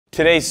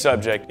Today's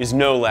subject is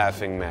no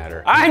laughing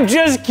matter. I'm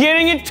just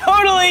kidding, it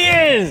totally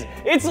is!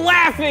 It's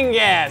laughing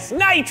gas,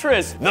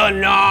 nitrous, the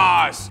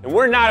NOS! And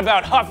we're not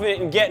about huffing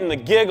it and getting the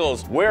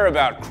giggles, we're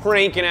about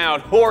cranking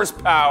out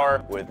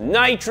horsepower with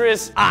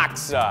nitrous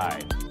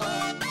oxide.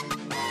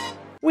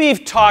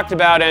 We've talked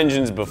about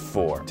engines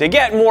before. To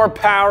get more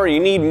power, you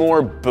need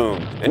more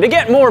boom. And to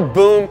get more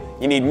boom,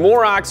 you need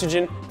more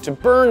oxygen to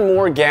burn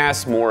more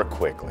gas more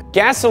quickly.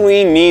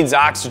 Gasoline needs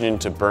oxygen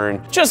to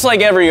burn, just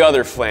like every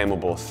other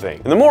flammable thing.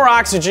 And the more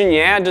oxygen you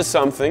add to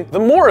something, the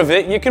more of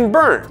it you can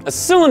burn. A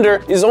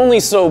cylinder is only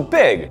so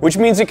big, which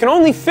means it can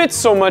only fit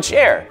so much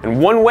air.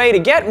 And one way to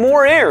get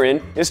more air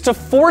in is to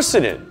force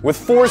it in with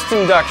forced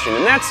induction.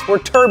 And that's where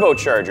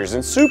turbochargers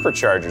and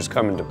superchargers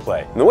come into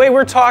play. And the way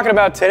we're talking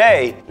about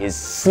today is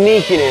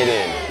sneaking it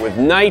in with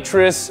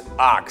nitrous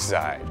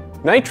oxide.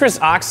 Nitrous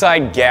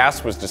oxide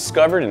gas was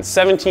discovered in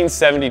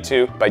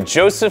 1772 by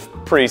Joseph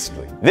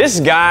Priestley.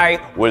 This guy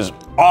was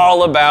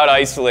all about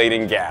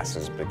isolating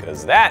gases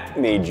because that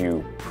made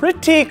you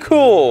pretty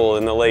cool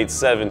in the late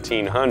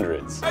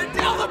 1700s. I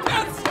tell the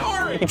best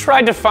story! He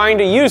tried to find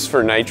a use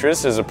for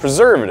nitrous as a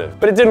preservative,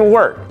 but it didn't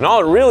work. And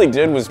all it really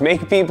did was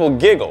make people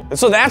giggle. And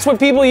so that's what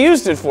people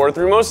used it for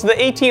through most of the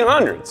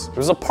 1800s. It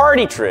was a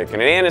party trick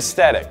and an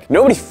anesthetic.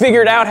 Nobody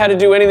figured out how to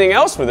do anything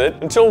else with it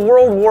until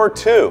World War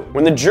II,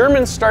 when the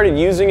Germans started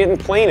using it in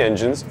plane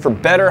engines for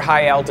better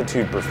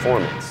high-altitude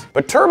performance.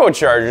 But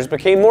turbochargers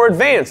became more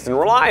advanced and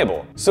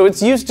reliable, so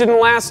its use didn't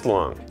last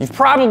long. You've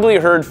probably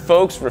heard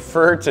folks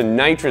refer to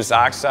nitrous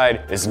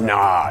oxide as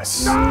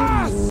NOS.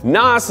 NOS!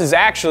 NOS is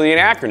actually an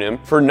acronym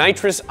for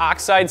nitrous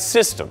oxide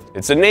system.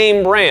 It's a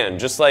name brand,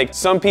 just like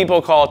some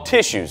people call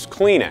tissues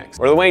Kleenex,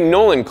 or the way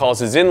Nolan calls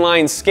his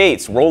inline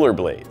skates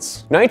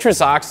rollerblades.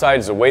 Nitrous oxide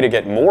is a way to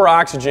get more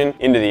oxygen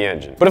into the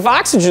engine. But if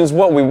oxygen's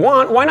what we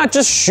want, why not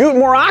just shoot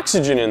more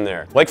oxygen in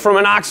there, like from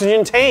an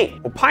oxygen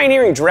tank? Well,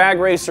 pioneering drag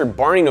racer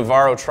Barney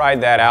Navarro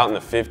tried that out in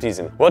the 50s,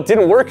 and well, it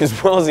didn't work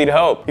as well as he'd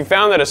hoped. He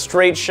found that a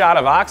straight shot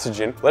of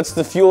oxygen lets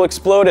the fuel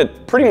explode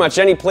at pretty much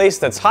any place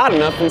that's hot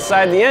enough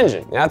inside the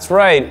engine. That's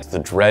right, it's the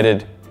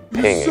dreaded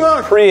pinging,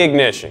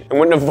 pre-ignition. And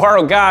what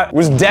Navarro got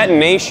was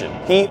detonation.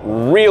 He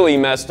really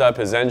messed up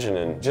his engine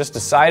and just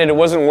decided it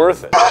wasn't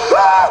worth it.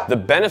 The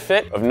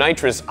benefit of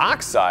nitrous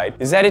oxide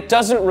is that it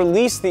doesn't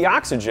release the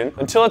oxygen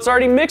until it's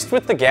already mixed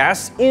with the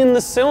gas in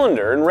the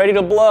cylinder and ready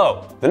to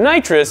blow. The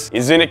nitrous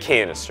is in a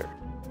canister.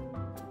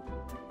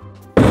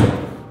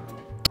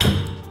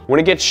 When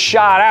it gets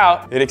shot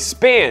out, it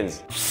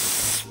expands.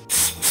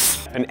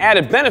 An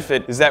added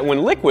benefit is that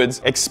when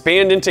liquids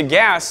expand into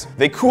gas,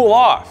 they cool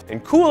off.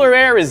 And cooler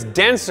air is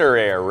denser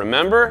air,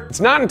 remember? It's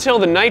not until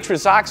the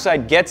nitrous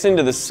oxide gets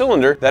into the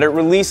cylinder that it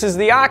releases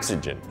the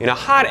oxygen. In a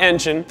hot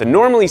engine, the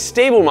normally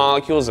stable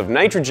molecules of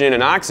nitrogen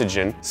and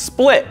oxygen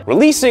split,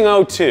 releasing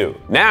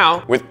O2.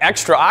 Now, with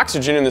extra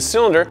oxygen in the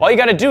cylinder, all you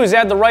gotta do is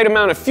add the right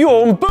amount of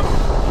fuel and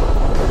boom!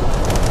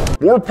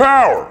 More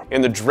power!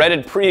 And the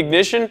dreaded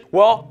pre-ignition?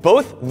 Well,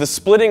 both the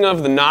splitting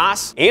of the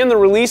NOS and the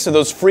release of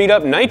those freed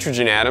up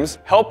nitrogen atoms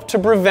help to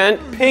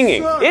prevent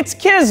pinging. It's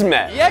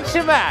kismet!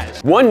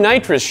 One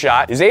nitrous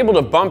shot is able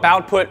to bump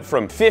output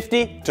from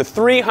 50 to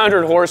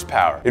 300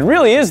 horsepower. It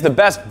really is the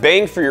best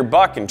bang for your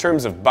buck in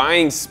terms of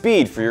buying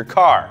speed for your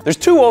car. There's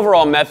two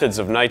overall methods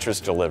of nitrous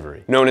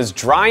delivery, known as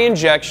dry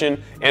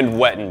injection and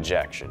wet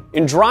injection.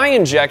 In dry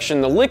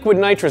injection, the liquid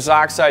nitrous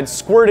oxide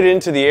squirted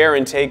into the air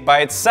intake by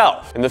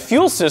itself, and the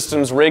fuel system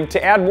rigged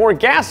to add more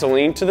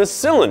gasoline to the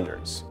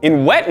cylinders.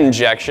 In wet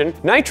injection,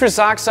 nitrous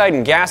oxide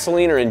and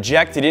gasoline are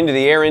injected into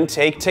the air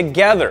intake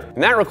together,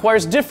 and that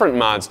requires different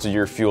mods to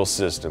your fuel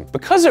system.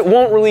 Because it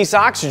won't release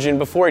oxygen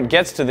before it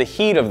gets to the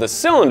heat of the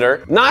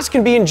cylinder, NOS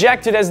can be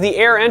injected as the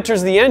air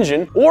enters the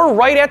engine or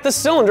right at the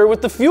cylinder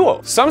with the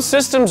fuel. Some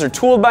systems are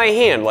tooled by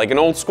hand, like an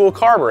old school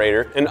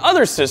carburetor, and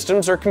other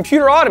systems are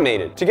computer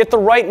automated to get the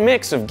right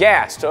mix of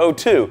gas to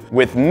O2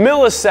 with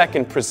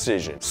millisecond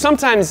precision,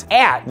 sometimes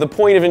at the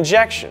point of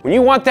injection. When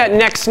you want that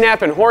next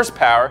snap in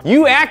horsepower,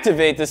 you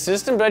activate the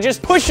system by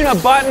just pushing a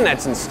button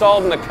that's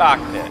installed in the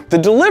cockpit. The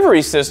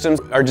delivery systems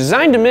are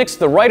designed to mix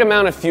the right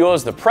amount of fuel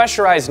as the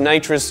pressurized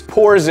nitrous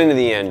pours into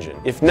the engine.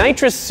 If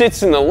nitrous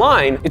sits in the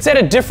line, it's at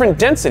a different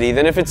density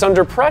than if it's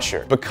under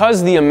pressure.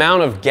 Because the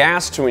amount of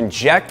gas to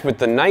inject with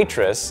the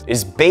nitrous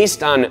is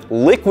based on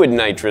liquid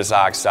nitrous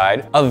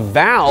oxide, a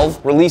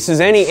valve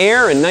releases any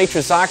air and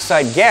nitrous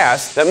oxide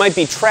gas that might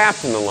be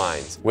trapped in the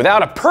lines.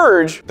 Without a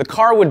purge, the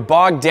car would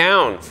bog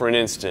down for an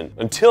instant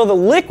until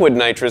the liquid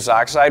nitrous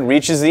oxide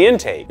reaches the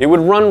intake. It would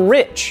run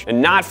rich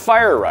and not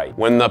fire right.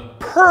 When the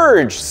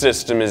purge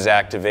system is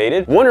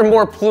activated, one or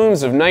more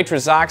plumes of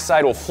nitrous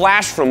oxide will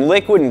flash from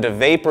liquid into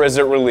vapor as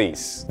it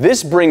releases.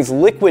 This brings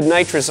liquid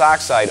nitrous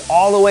oxide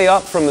all the way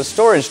up from the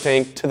storage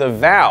tank to the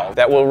valve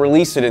that will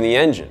release it in the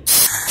engine.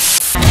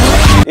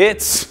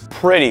 It's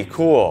pretty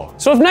cool.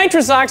 So if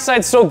nitrous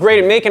oxide's so great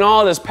at making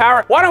all of this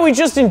power, why don't we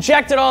just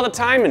inject it all the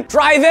time and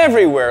drive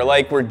everywhere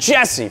like we're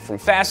Jesse from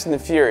Fast and the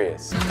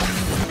Furious?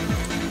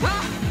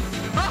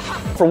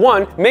 for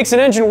one, it makes an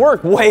engine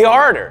work way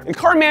harder. And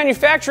car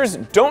manufacturers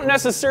don't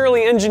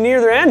necessarily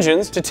engineer their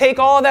engines to take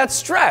all of that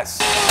stress.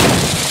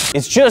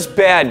 It's just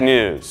bad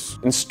news.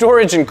 And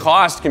storage and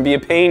cost can be a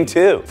pain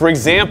too. For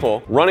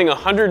example, running a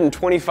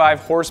 125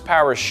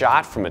 horsepower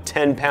shot from a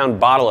 10-pound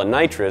bottle of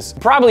nitrous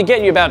will probably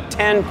get you about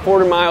 10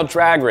 quarter-mile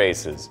drag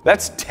races.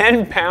 That's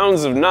 10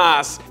 pounds of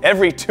NOS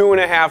every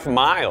 2.5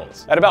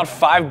 miles. At about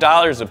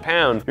 $5 a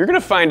pound, you're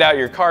gonna find out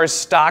your car's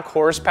stock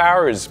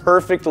horsepower is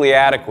perfectly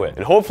adequate.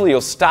 And hopefully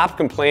you'll stop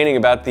complaining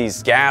about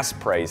these gas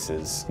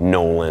prices,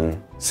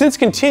 Nolan. Since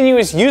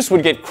continuous use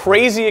would get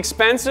crazy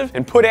expensive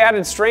and put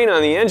added strain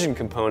on the engine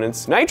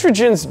components,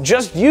 nitrogen's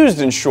just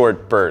used in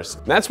short bursts.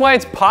 That's why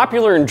it's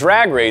popular in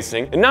drag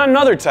racing and not in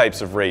other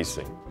types of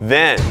racing.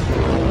 Then,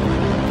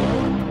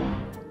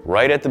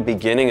 right at the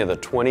beginning of the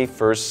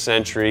 21st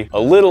century,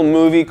 a little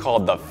movie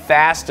called The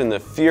Fast and the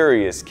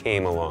Furious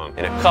came along,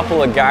 and a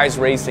couple of guys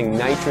racing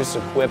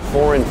nitrous-equipped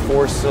 4- and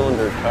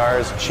 4-cylinder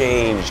cars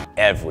changed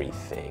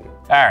everything.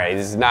 All right,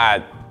 this is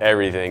not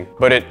everything,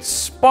 but it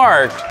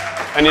sparked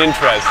an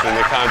interest in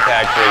the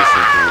compact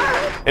racing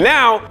community. And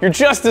now, you're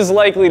just as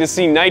likely to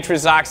see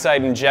nitrous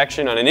oxide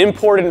injection on an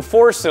imported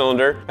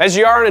 4-cylinder as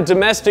you are on a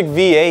domestic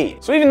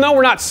V8. So even though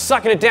we're not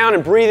sucking it down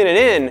and breathing it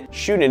in,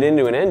 shooting it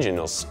into an engine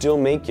will still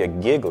make you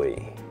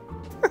giggly.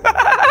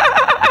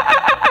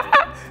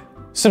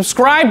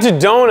 Subscribe to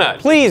Donut,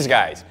 please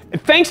guys.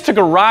 And thanks to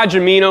Garage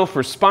Amino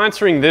for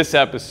sponsoring this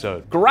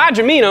episode. Garage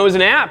Amino is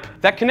an app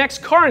that connects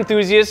car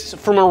enthusiasts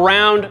from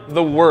around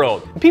the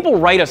world. And people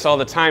write us all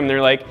the time,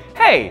 they're like,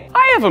 hey,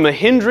 I have a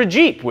Mahindra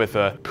Jeep with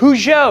a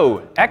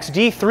Peugeot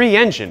XD3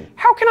 engine.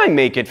 How can I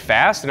make it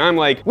fast? And I'm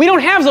like, we don't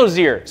have those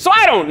here, so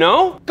I don't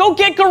know. Go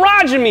get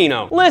Garage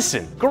Amino.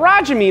 Listen,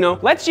 Garage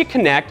Amino lets you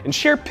connect and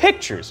share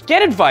pictures,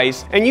 get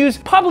advice, and use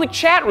public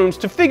chat rooms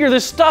to figure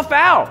this stuff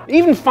out.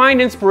 Even find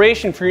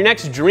inspiration for your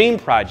next dream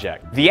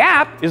project. The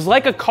app is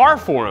like a car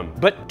forum,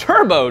 but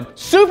turboed,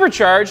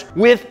 supercharged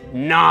with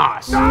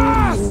NOS.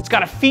 It's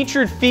got a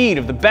featured feed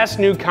of the best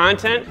new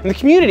content, and the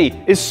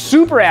community is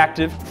super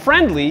active,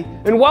 friendly,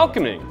 and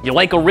welcoming. You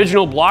like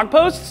original blog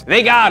posts?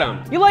 They got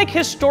them. You like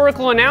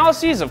historical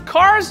analyses of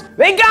cars?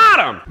 They got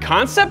them.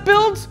 Concept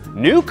builds?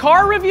 New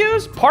car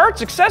reviews?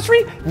 Parts?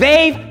 Accessory?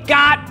 They've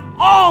got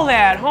all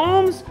that,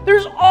 Holmes.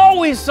 There's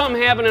always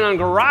something happening on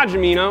Garage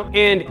Amino,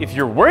 and if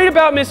you're worried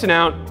about missing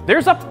out,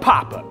 there's a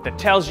pop-up that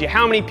tells you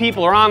how many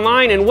people are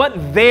online and what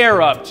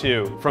they're up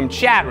to. From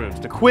chat rooms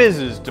to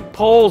quizzes to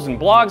polls and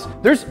blogs,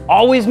 there's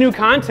always new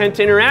content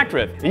to interact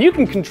with, and you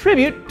can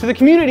contribute to the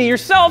community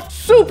yourself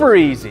super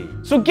easy.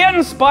 So get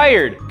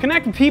inspired.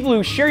 Connect with people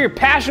who share your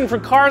passion for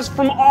cars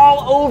from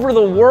all over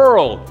the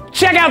world.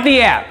 Check out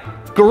the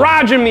app,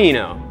 Garage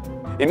Amino.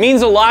 It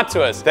means a lot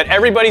to us that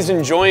everybody's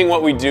enjoying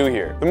what we do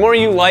here. The more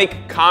you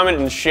like, comment,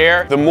 and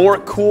share, the more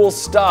cool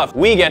stuff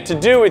we get to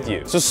do with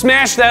you. So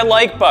smash that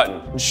like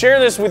button and share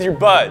this with your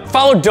bud.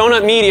 Follow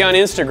Donut Media on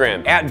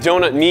Instagram,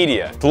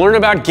 @DonutMedia. To learn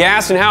about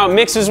gas and how it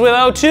mixes with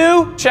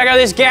O2, check out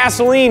this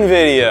gasoline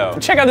video.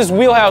 And check out this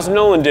wheelhouse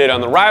Nolan did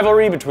on the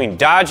rivalry between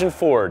Dodge and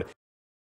Ford.